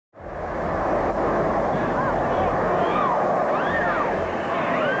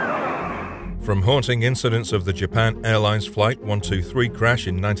From haunting incidents of the Japan Airlines Flight 123 crash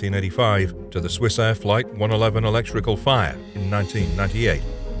in 1985 to the Swiss Air Flight 111 electrical fire in 1998,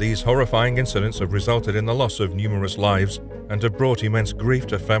 these horrifying incidents have resulted in the loss of numerous lives and have brought immense grief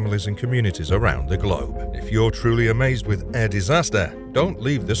to families and communities around the globe. If you're truly amazed with air disaster, don't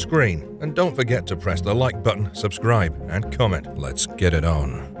leave the screen, and don't forget to press the like button, subscribe, and comment. Let's get it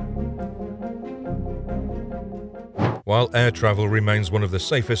on. While air travel remains one of the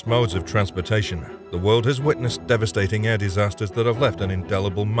safest modes of transportation, the world has witnessed devastating air disasters that have left an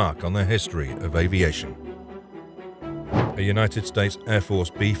indelible mark on the history of aviation. A United States Air Force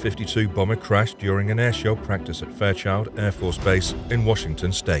B-52 bomber crashed during an airshow practice at Fairchild Air Force Base in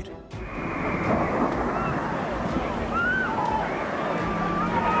Washington State.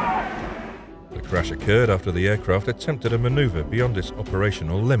 The crash occurred after the aircraft attempted a maneuver beyond its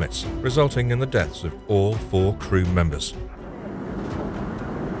operational limits, resulting in the deaths of all 4 crew members.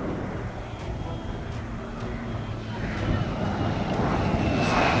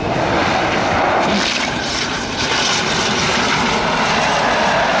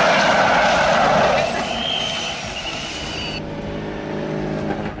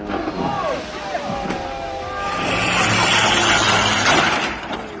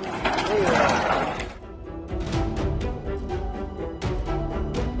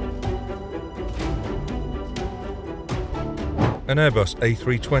 An Airbus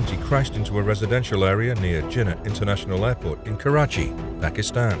A320 crashed into a residential area near Jinnah International Airport in Karachi,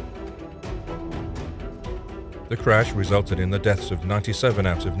 Pakistan. The crash resulted in the deaths of 97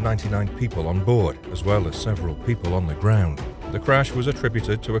 out of 99 people on board, as well as several people on the ground. The crash was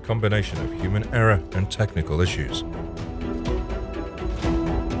attributed to a combination of human error and technical issues.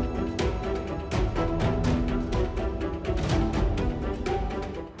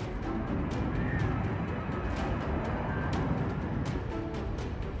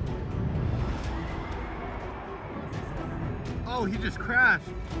 Oh, he just crashed.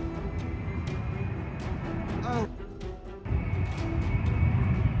 Oh.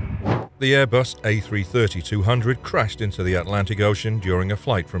 The Airbus A330-200 crashed into the Atlantic Ocean during a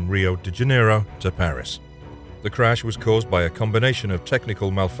flight from Rio de Janeiro to Paris. The crash was caused by a combination of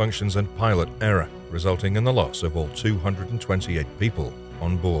technical malfunctions and pilot error, resulting in the loss of all 228 people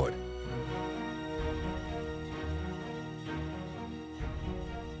on board.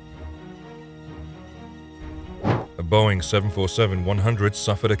 A Boeing 747-100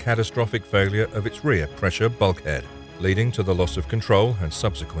 suffered a catastrophic failure of its rear pressure bulkhead, leading to the loss of control and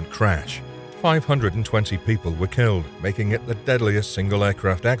subsequent crash. 520 people were killed, making it the deadliest single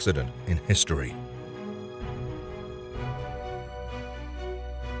aircraft accident in history.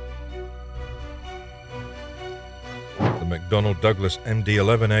 The McDonnell Douglas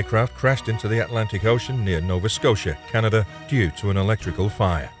MD-11 aircraft crashed into the Atlantic Ocean near Nova Scotia, Canada, due to an electrical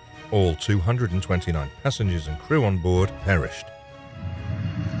fire. All 229 passengers and crew on board perished.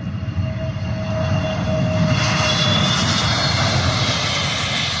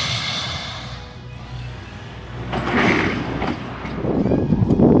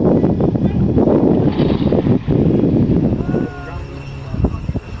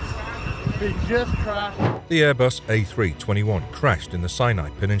 He just crashed. The Airbus A321 crashed in the Sinai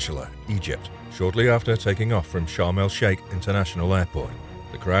Peninsula, Egypt, shortly after taking off from Sharm el-Sheikh International Airport.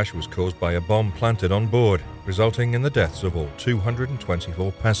 The crash was caused by a bomb planted on board, resulting in the deaths of all 224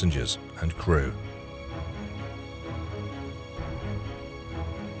 passengers and crew.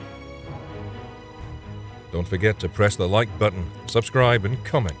 Don't forget to press the like button, subscribe, and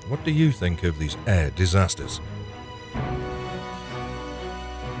comment. What do you think of these air disasters?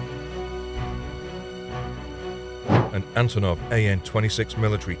 An Antonov AN-26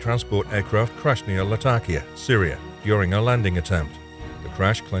 military transport aircraft crashed near Latakia, Syria, during a landing attempt. The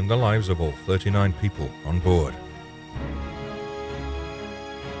crash claimed the lives of all 39 people on board.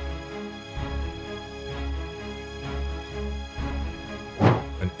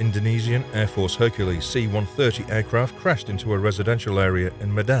 An Indonesian Air Force Hercules C-130 aircraft crashed into a residential area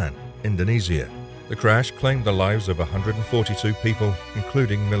in Medan, Indonesia. The crash claimed the lives of 142 people,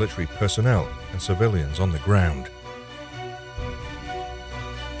 including military personnel and civilians on the ground.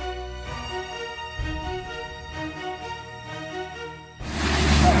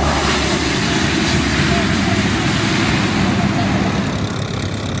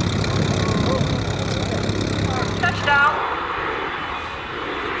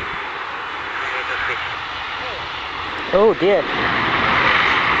 Oh dear.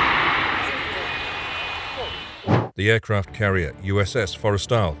 The aircraft carrier USS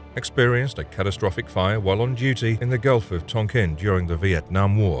Forrestal experienced a catastrophic fire while on duty in the Gulf of Tonkin during the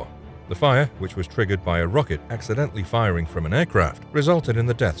Vietnam War. The fire, which was triggered by a rocket accidentally firing from an aircraft, resulted in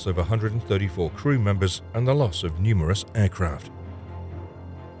the deaths of 134 crew members and the loss of numerous aircraft.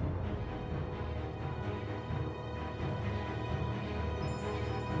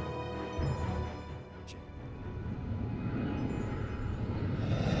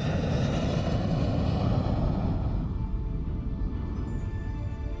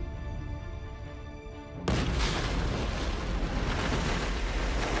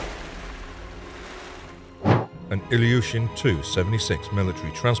 An Ilyushin Tu-76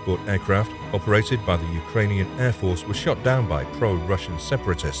 military transport aircraft operated by the Ukrainian Air Force was shot down by pro-Russian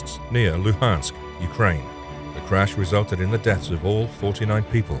separatists near Luhansk, Ukraine. The crash resulted in the deaths of all 49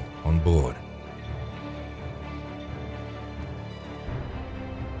 people on board.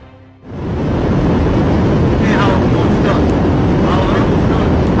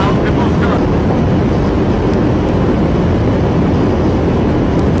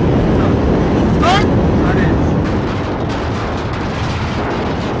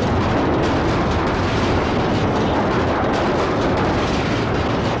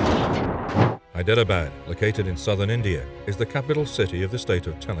 Hyderabad, located in southern India, is the capital city of the state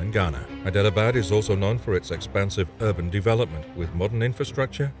of Telangana. Hyderabad is also known for its expansive urban development with modern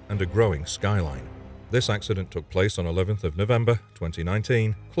infrastructure and a growing skyline. This accident took place on 11th of November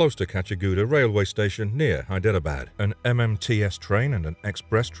 2019, close to Kacheguda railway station near Hyderabad. An MMTS train and an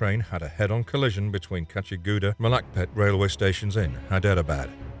express train had a head-on collision between Kacheguda and Malakpet railway stations in Hyderabad.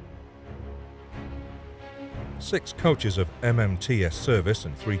 6 coaches of MMTS service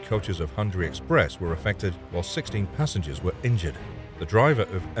and 3 coaches of Hundrey Express were affected, while 16 passengers were injured. The driver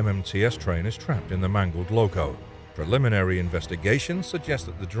of MMTS train is trapped in the mangled loco. Preliminary investigations suggest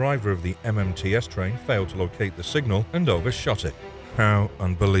that the driver of the MMTS train failed to locate the signal and overshot it. How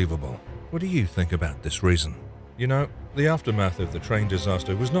unbelievable. What do you think about this reason? You know, the aftermath of the train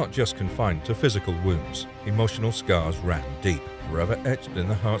disaster was not just confined to physical wounds. Emotional scars ran deep, forever etched in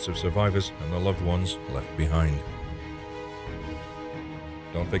the hearts of survivors and the loved ones left behind.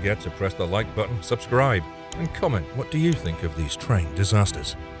 Don't forget to press the like button, subscribe, and comment what do you think of these train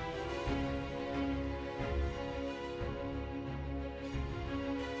disasters.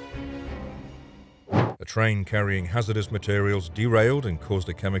 A train carrying hazardous materials derailed and caused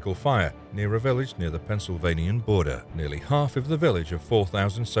a chemical fire near a village near the Pennsylvanian border. Nearly half of the village of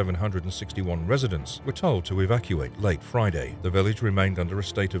 4,761 residents were told to evacuate late Friday. The village remained under a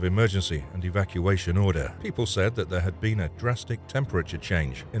state of emergency and evacuation order. People said that there had been a drastic temperature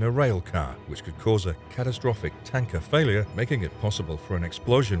change in a rail car, which could cause a catastrophic tanker failure, making it possible for an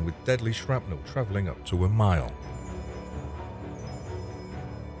explosion with deadly shrapnel traveling up to a mile.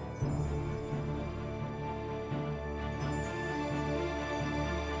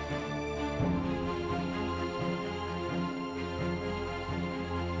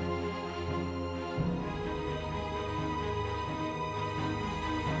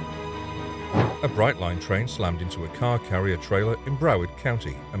 A Brightline train slammed into a car carrier trailer in Broward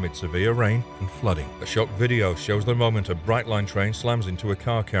County amid severe rain and flooding. A shock video shows the moment a Brightline train slams into a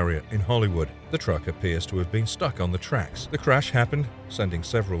car carrier in Hollywood. The truck appears to have been stuck on the tracks. The crash happened, sending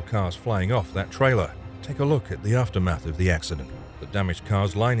several cars flying off that trailer. Take a look at the aftermath of the accident. The damaged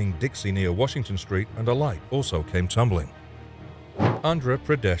cars lining Dixie near Washington Street and a light also came tumbling. Andhra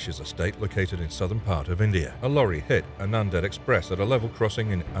Pradesh is a state located in southern part of India. A lorry hit a Nanded Express at a level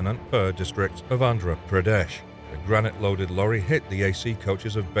crossing in Anantapur district of Andhra Pradesh. A granite-loaded lorry hit the AC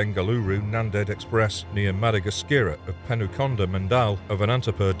coaches of Bengaluru Nanded Express near Madagaskira of Penukonda Mandal of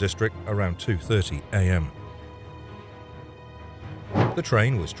Anantapur district around 2:30 a.m. The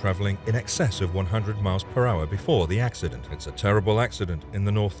train was traveling in excess of 100 miles per hour before the accident. It's a terrible accident in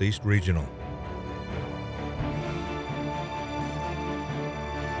the Northeast Regional.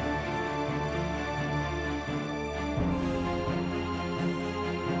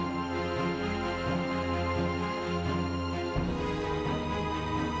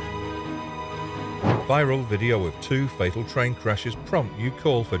 Viral video of 2 fatal train crashes prompt new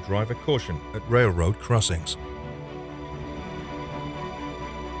call for driver caution at railroad crossings.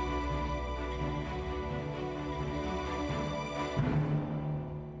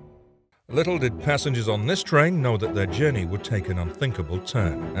 Little did passengers on this train know that their journey would take an unthinkable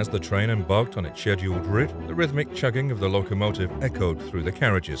turn. As the train embarked on its scheduled route, the rhythmic chugging of the locomotive echoed through the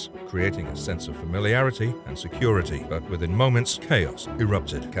carriages, creating a sense of familiarity and security. But within moments, chaos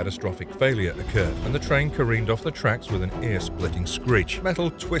erupted. Catastrophic failure occurred, and the train careened off the tracks with an ear-splitting screech.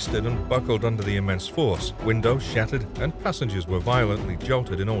 Metal twisted and buckled under the immense force. Windows shattered, and passengers were violently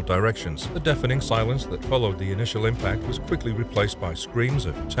jolted in all directions. The deafening silence that followed the initial impact was quickly replaced by screams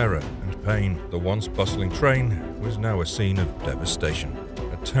of terror and pain. The once bustling train was now a scene of devastation.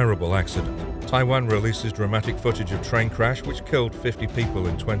 A terrible accident. Taiwan releases dramatic footage of train crash which killed 50 people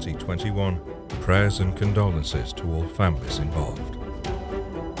in 2021. Prayers and condolences to all families involved.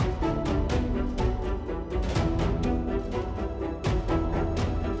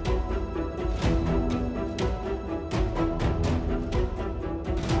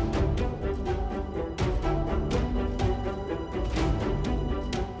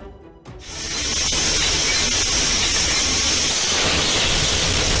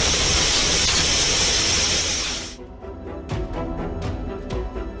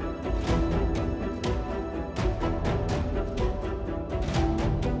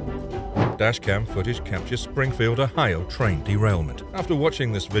 Dashcam footage captures Springfield, Ohio train derailment. After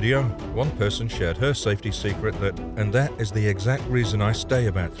watching this video, one person shared her safety secret and that is the exact reason I stay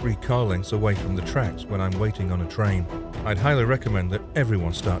about 3 car lengths away from the tracks when I'm waiting on a train. I'd highly recommend that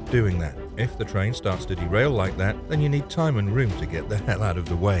everyone start doing that. If the train starts to derail like that, then you need time and room to get the hell out of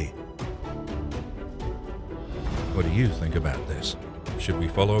the way. What do you think about this? Should we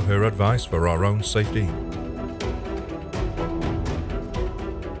follow her advice for our own safety?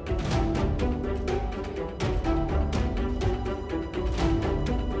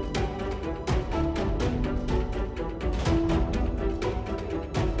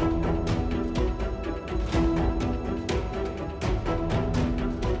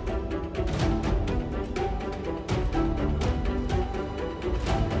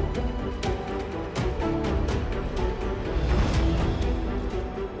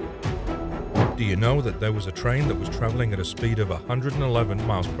 Do you know that there was a train that was traveling at a speed of 111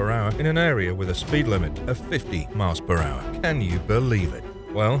 miles per hour in an area with a speed limit of 50 miles per hour? Can you believe it?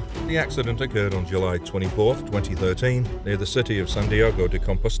 Well, the accident occurred on July 24, 2013, near the city of Santiago de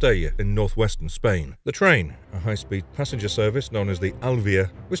Compostela in northwestern Spain. The train, a high-speed passenger service known as the Alvia,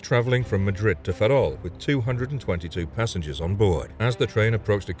 was traveling from Madrid to Ferrol with 222 passengers on board. As the train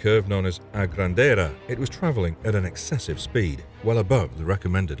approached a curve known as A Grandera, it was traveling at an excessive speed, well above the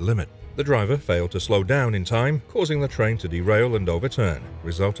recommended limit. The driver failed to slow down in time, causing the train to derail and overturn,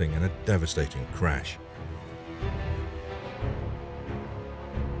 resulting in a devastating crash.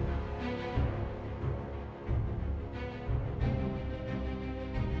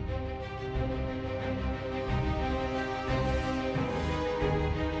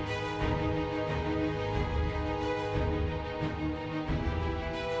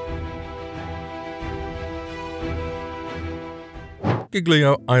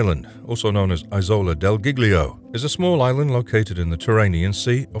 Giglio Island, also known as Isola del Giglio, is a small island located in the Tyrrhenian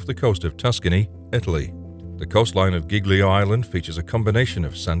Sea off the coast of Tuscany, Italy. The coastline of Giglio Island features a combination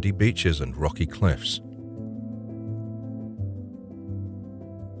of sandy beaches and rocky cliffs.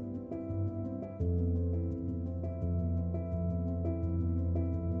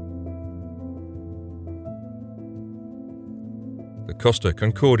 The Costa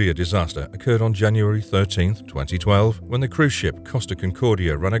Concordia disaster occurred on January 13, 2012, when the cruise ship Costa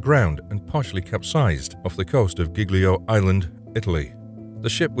Concordia ran aground and partially capsized off the coast of Giglio Island, Italy. The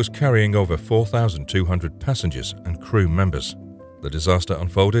ship was carrying over 4,200 passengers and crew members. The disaster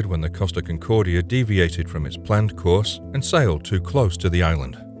unfolded when the Costa Concordia deviated from its planned course and sailed too close to the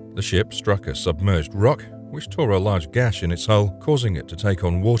island. The ship struck a submerged rock, which tore a large gash in its hull, causing it to take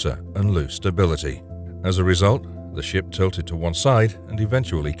on water and lose stability. As a result, the ship tilted to one side and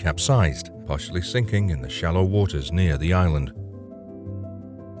eventually capsized, partially sinking in the shallow waters near the island.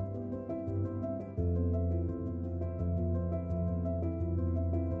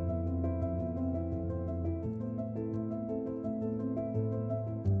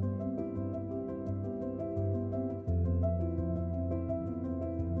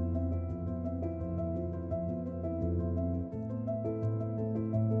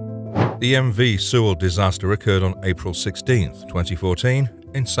 The MV Sewell disaster occurred on April 16, 2014,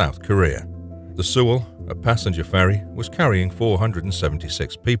 in South Korea. The Sewell, a passenger ferry, was carrying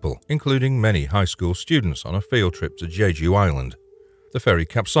 476 people, including many high school students on a field trip to Jeju Island. The ferry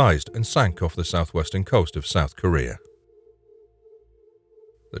capsized and sank off the southwestern coast of South Korea.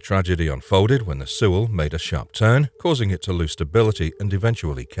 The tragedy unfolded when the Sewell made a sharp turn, causing it to lose stability and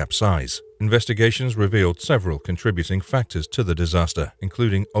eventually capsize. Investigations revealed several contributing factors to the disaster,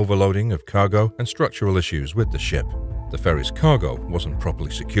 including overloading of cargo and structural issues with the ship. The ferry's cargo wasn't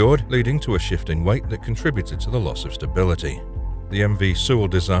properly secured, leading to a shift in weight that contributed to the loss of stability. The MV Sewell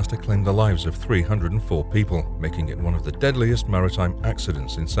disaster claimed the lives of 304 people, making it one of the deadliest maritime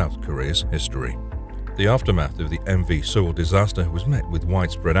accidents in South Korea's history. The aftermath of the MV Sewell disaster was met with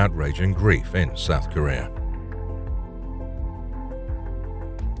widespread outrage and grief in South Korea.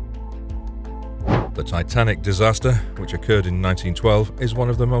 The Titanic disaster, which occurred in 1912, is one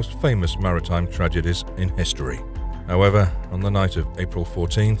of the most famous maritime tragedies in history. However, on the night of April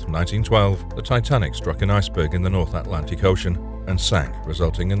 14, 1912, the Titanic struck an iceberg in the North Atlantic Ocean and sank,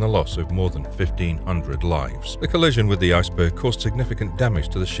 resulting in the loss of more than 1,500 lives. The collision with the iceberg caused significant damage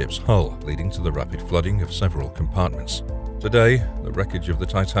to the ship's hull, leading to the rapid flooding of several compartments. Today, the wreckage of the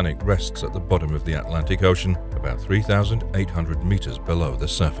Titanic rests at the bottom of the Atlantic Ocean, about 3,800 meters below the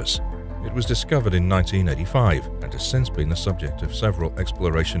surface. It was discovered in 1985 and has since been the subject of several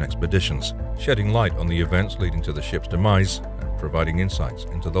exploration expeditions, shedding light on the events leading to the ship's demise and providing insights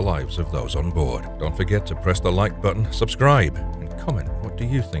into the lives of those on board. Don't forget to press the like button, subscribe, and comment what do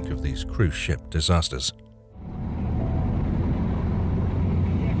you think of these cruise ship disasters.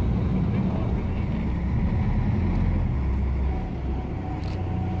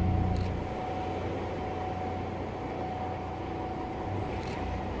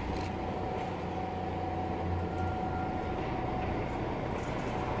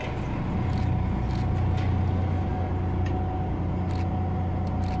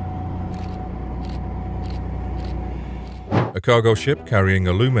 A cargo ship carrying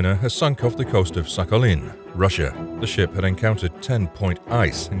alumina has sunk off the coast of Sakhalin, Russia. The ship had encountered 10-point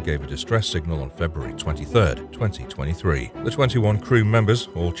ice and gave a distress signal on February 23, 2023. The 21 crew members,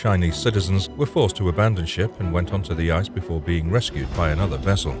 all Chinese citizens, were forced to abandon ship and went onto the ice before being rescued by another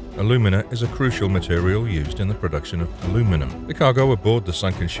vessel. Alumina is a crucial material used in the production of aluminum. The cargo aboard the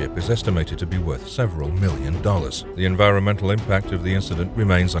sunken ship is estimated to be worth several $1 million. The environmental impact of the incident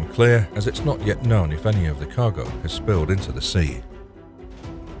remains unclear, as it's not yet known if any of the cargo has spilled into the sea.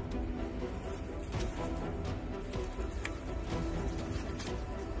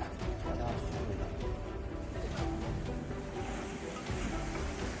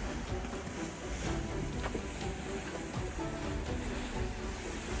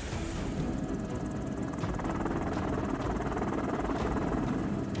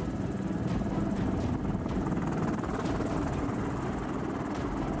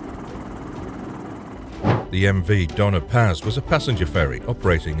 The MV Dona Paz was a passenger ferry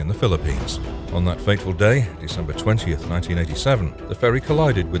operating in the Philippines. On that fateful day, December 20, 1987, the ferry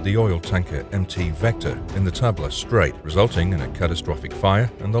collided with the oil tanker MT Vector in the Tabla Strait, resulting in a catastrophic fire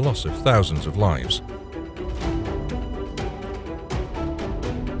and the loss of thousands of lives.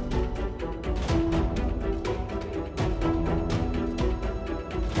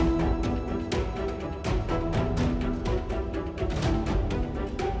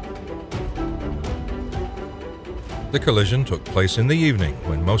 The collision took place in the evening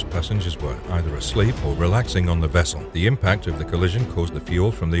when most passengers were either asleep or relaxing on the vessel. The impact of the collision caused the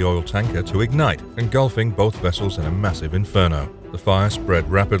fuel from the oil tanker to ignite, engulfing both vessels in a massive inferno. The fire spread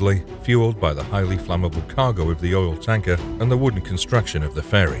rapidly, fueled by the highly flammable cargo of the oil tanker and the wooden construction of the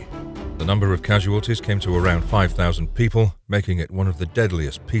ferry. The number of casualties came to around 5,000 people, making it one of the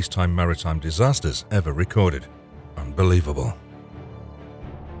deadliest peacetime maritime disasters ever recorded. Unbelievable.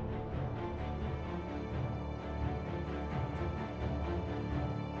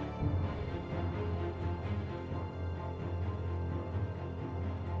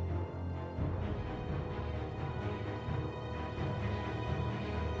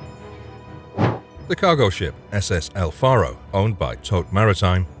 The cargo ship SS El Faro, owned by Tote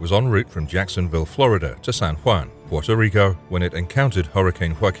Maritime, was en route from Jacksonville, Florida to San Juan, Puerto Rico, when it encountered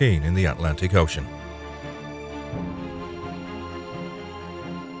Hurricane Joaquin in the Atlantic Ocean.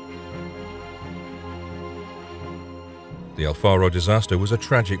 The El Faro disaster was a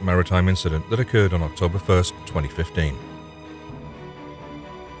tragic maritime incident that occurred on October 1, 2015.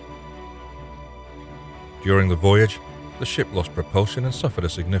 During the voyage, the ship lost propulsion and suffered a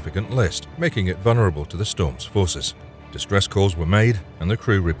significant list, making it vulnerable to the storm's forces. Distress calls were made, and the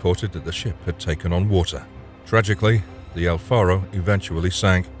crew reported that the ship had taken on water. Tragically, the El Faro eventually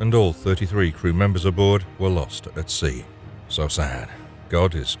sank, and all 33 crew members aboard were lost at sea. So sad.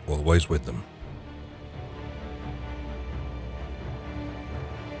 God is always with them.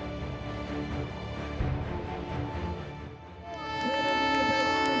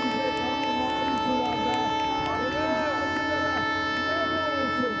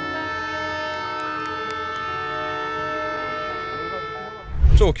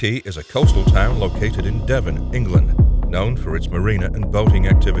 Torquay is a coastal town located in Devon, England, known for its marina and boating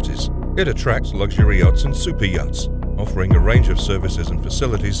activities. It attracts luxury yachts and super yachts, offering a range of services and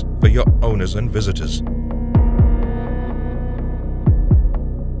facilities for yacht owners and visitors.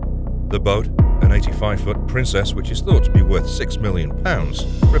 The boat, an 85-foot Princess which is thought to be worth £6 million,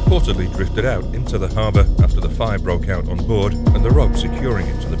 reportedly drifted out into the harbour after the fire broke out on board and the rope securing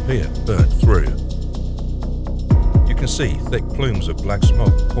it to the pier burnt through. You can see thick plumes of black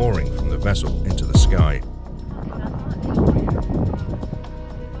smoke pouring from the vessel into the sky.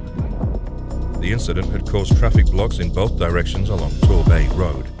 The incident had caused traffic blocks in both directions along Torbay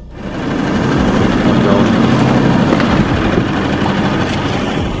Road.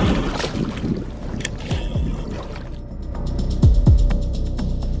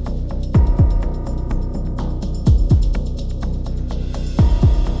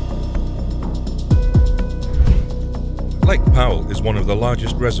 Lake Powell is one of the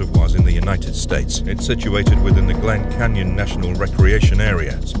largest reservoirs in the United States. It's situated within the Glen Canyon National Recreation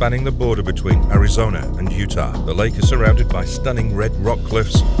Area, spanning the border between Arizona and Utah. The lake is surrounded by stunning red rock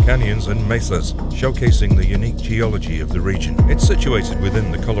cliffs, canyons and mesas, showcasing the unique geology of the region. It's situated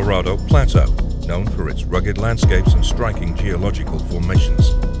within the Colorado Plateau, known for its rugged landscapes and striking geological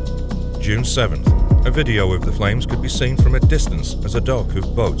formations. June 7th. A video of the flames could be seen from a distance as a dock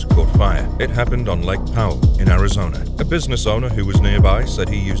of boats caught fire. It happened on Lake Powell in Arizona. A business owner who was nearby said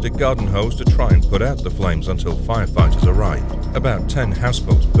he used a garden hose to try and put out the flames until firefighters arrived. About 10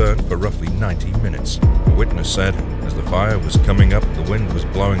 houseboats burned for roughly 90 minutes. A witness said, as the fire was coming up, the wind was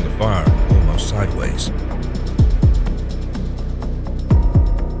blowing the fire almost sideways.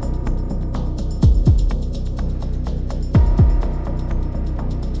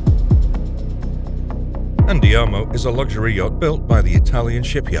 Andiamo is a luxury yacht built by the Italian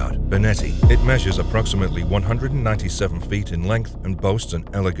shipyard, Benetti. It measures approximately 197 feet in length and boasts an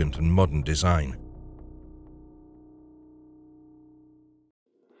elegant and modern design.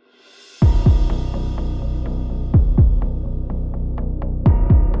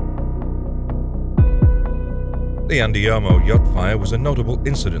 The Andiamo yacht fire was a notable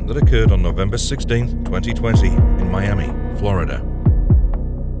incident that occurred on November 16, 2020 in Miami, Florida.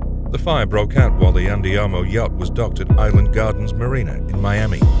 The fire broke out while the Andiamo yacht was docked at Island Gardens Marina in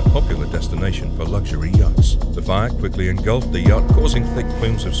Miami, a popular destination for luxury yachts. The fire quickly engulfed the yacht, causing thick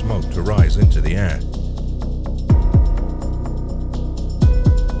plumes of smoke to rise into the air.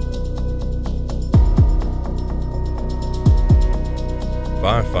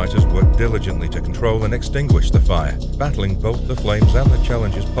 Firefighters worked diligently to control and extinguish the fire, battling both the flames and the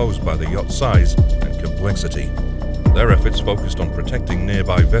challenges posed by the yacht's size and complexity. Their efforts focused on protecting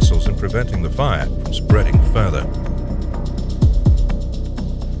nearby vessels and preventing the fire from spreading further.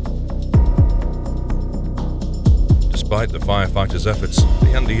 Despite the firefighters' efforts,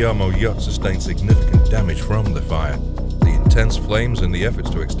 the Andiamo yacht sustained significant damage from the fire. The intense flames and the efforts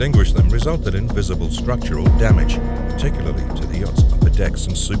to extinguish them resulted in visible structural damage, particularly to the yacht's upper decks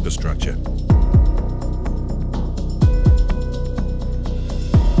and superstructure.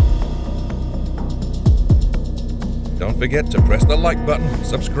 Don't forget to press the like button,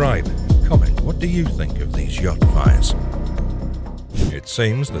 subscribe, and comment what do you think of these yacht fires. It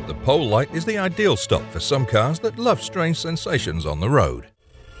seems that the pole light is the ideal stop for some cars that love strange sensations on the road.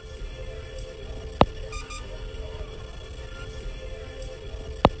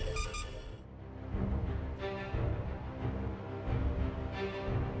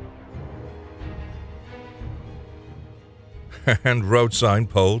 And road sign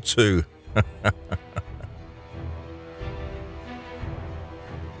pole too.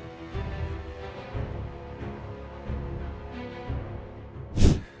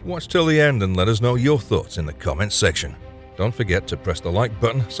 Watch till the end and let us know your thoughts in the comments section. Don't forget to press the like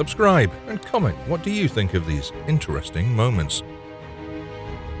button, subscribe, and comment what do you think of these interesting moments.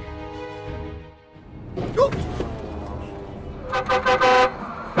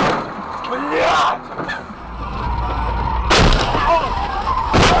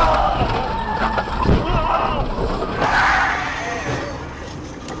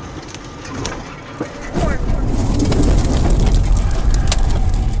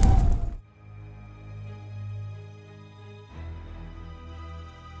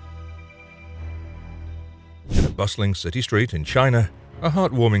 Bustling city street in China, a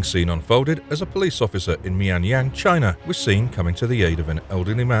heartwarming scene unfolded as a police officer in Mianyang, China, was seen coming to the aid of an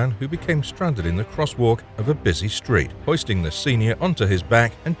elderly man who became stranded in the crosswalk of a busy street, hoisting the senior onto his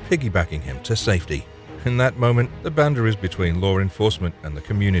back and piggybacking him to safety. In that moment, the boundaries between law enforcement and the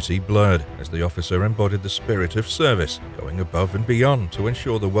community blurred as the officer embodied the spirit of service, going above and beyond to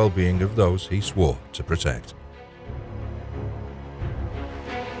ensure the well-being of those he swore to protect.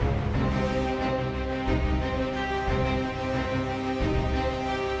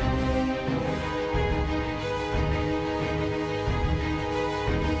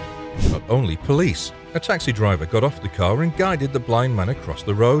 Only police. A taxi driver got off the car and guided the blind man across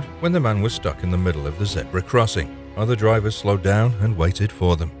the road when the man was stuck in the middle of the zebra crossing. Other drivers slowed down and waited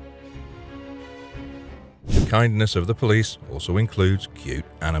for them. The kindness of the police also includes cute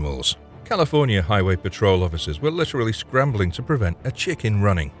animals. California Highway Patrol officers were literally scrambling to prevent a chicken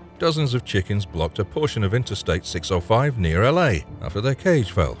running. Dozens of chickens blocked a portion of Interstate 605 near LA after their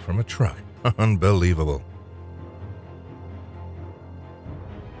cage fell from a truck. Unbelievable.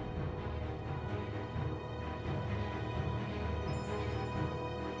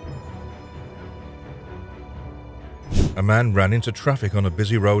 A man ran into traffic on a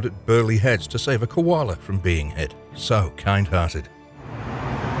busy road at Burley Heads to save a koala from being hit. So kind-hearted.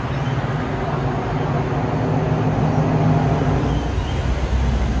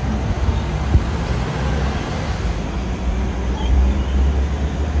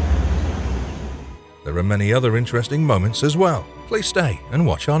 There are many other interesting moments as well. Please stay and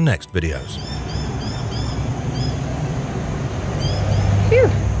watch our next videos. Phew.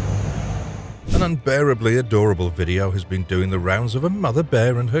 An unbearably adorable video has been doing the rounds of a mother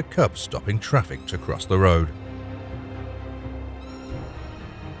bear and her cub stopping traffic to cross the road.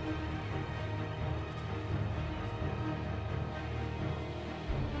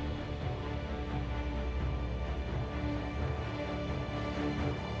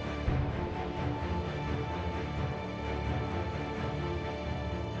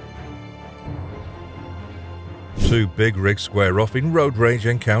 Two big rigs square off in road rage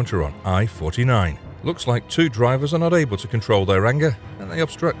encounter on I-49. Looks like two drivers are not able to control their anger and they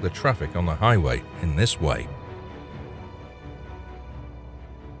obstruct the traffic on the highway in this way.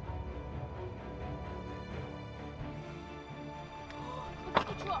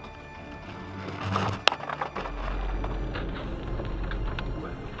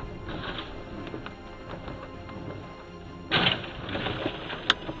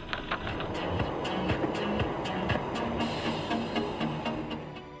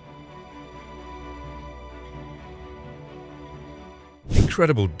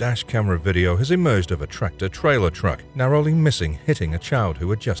 Incredible dash camera video has emerged of a tractor-trailer truck, narrowly missing hitting a child who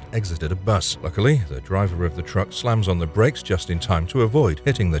had just exited a bus. Luckily, the driver of the truck slams on the brakes just in time to avoid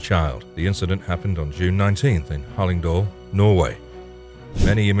hitting the child. The incident happened on June 19th in Hallingdal, Norway.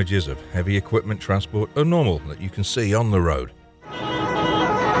 Many images of heavy equipment transport are normal that you can see on the road.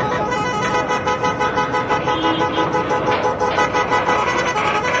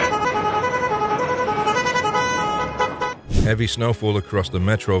 Heavy snowfall across the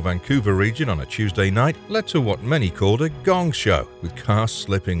Metro Vancouver region on a Tuesday night led to what many called a gong show, with cars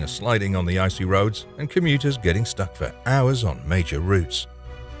slipping and sliding on the icy roads and commuters getting stuck for hours on major routes.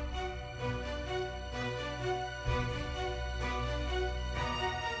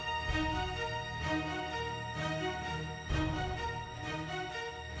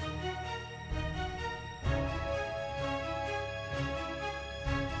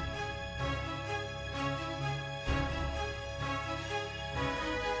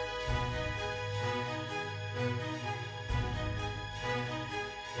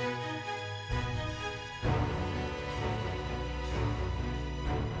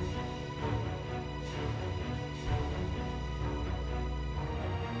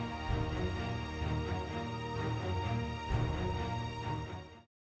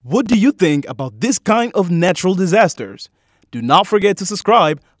 What do you think about this kind of natural disasters? Do not forget to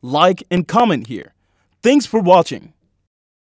subscribe, like, and comment here. Thanks for watching.